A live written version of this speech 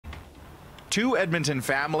Two Edmonton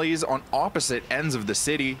families on opposite ends of the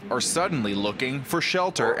city are suddenly looking for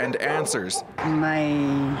shelter and answers. My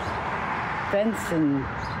fence and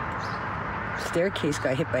staircase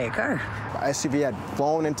got hit by a car. SUV had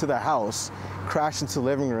flown into the house, crashed into the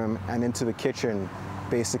living room and into the kitchen,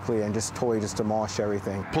 basically, and just totally demolished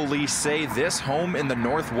everything. Police say this home in the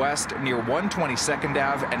northwest near 122nd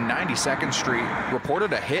Ave and 92nd Street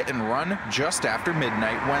reported a hit and run just after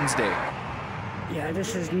midnight Wednesday. Yeah,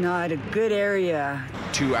 this is not a good area.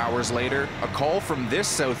 2 hours later, a call from this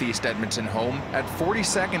southeast Edmonton home at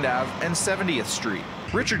 42nd Ave and 70th Street.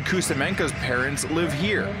 Richard Kusimenka's parents live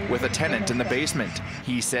here with a tenant in the basement.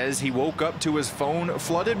 He says he woke up to his phone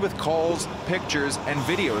flooded with calls, pictures, and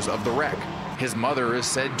videos of the wreck. His mother is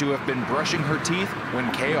said to have been brushing her teeth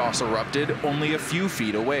when chaos erupted only a few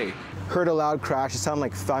feet away. Heard a loud crash. It sounded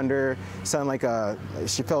like thunder. It sounded like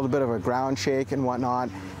she felt a bit of a ground shake and whatnot.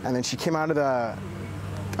 And then she came out of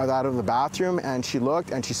the bathroom and she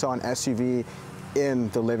looked and she saw an SUV in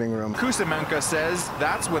the living room. Kusimenka says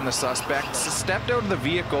that's when the suspects stepped out of the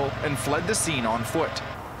vehicle and fled the scene on foot,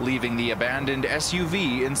 leaving the abandoned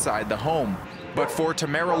SUV inside the home. But for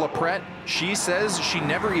Tamara LaPrette, she says she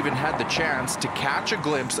never even had the chance to catch a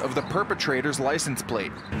glimpse of the perpetrator's license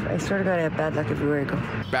plate. I sort of got to have bad luck everywhere I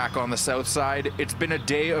go. Back on the south side, it's been a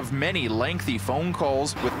day of many lengthy phone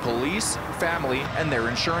calls with police, family, and their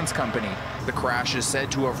insurance company. The crash is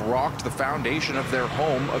said to have rocked the foundation of their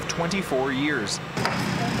home of 24 years.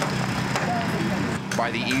 By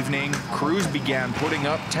the evening, crews began putting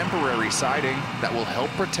up temporary siding that will help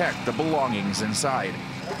protect the belongings inside.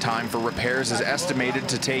 Time for repairs is estimated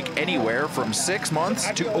to take anywhere from 6 months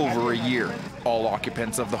to over a year. All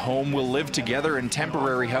occupants of the home will live together in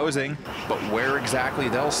temporary housing, but where exactly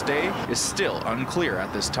they'll stay is still unclear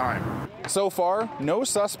at this time. So far, no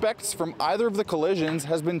suspects from either of the collisions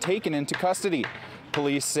has been taken into custody.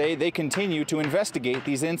 Police say they continue to investigate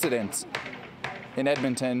these incidents. In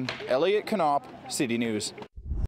Edmonton, Elliott Knopp, City News.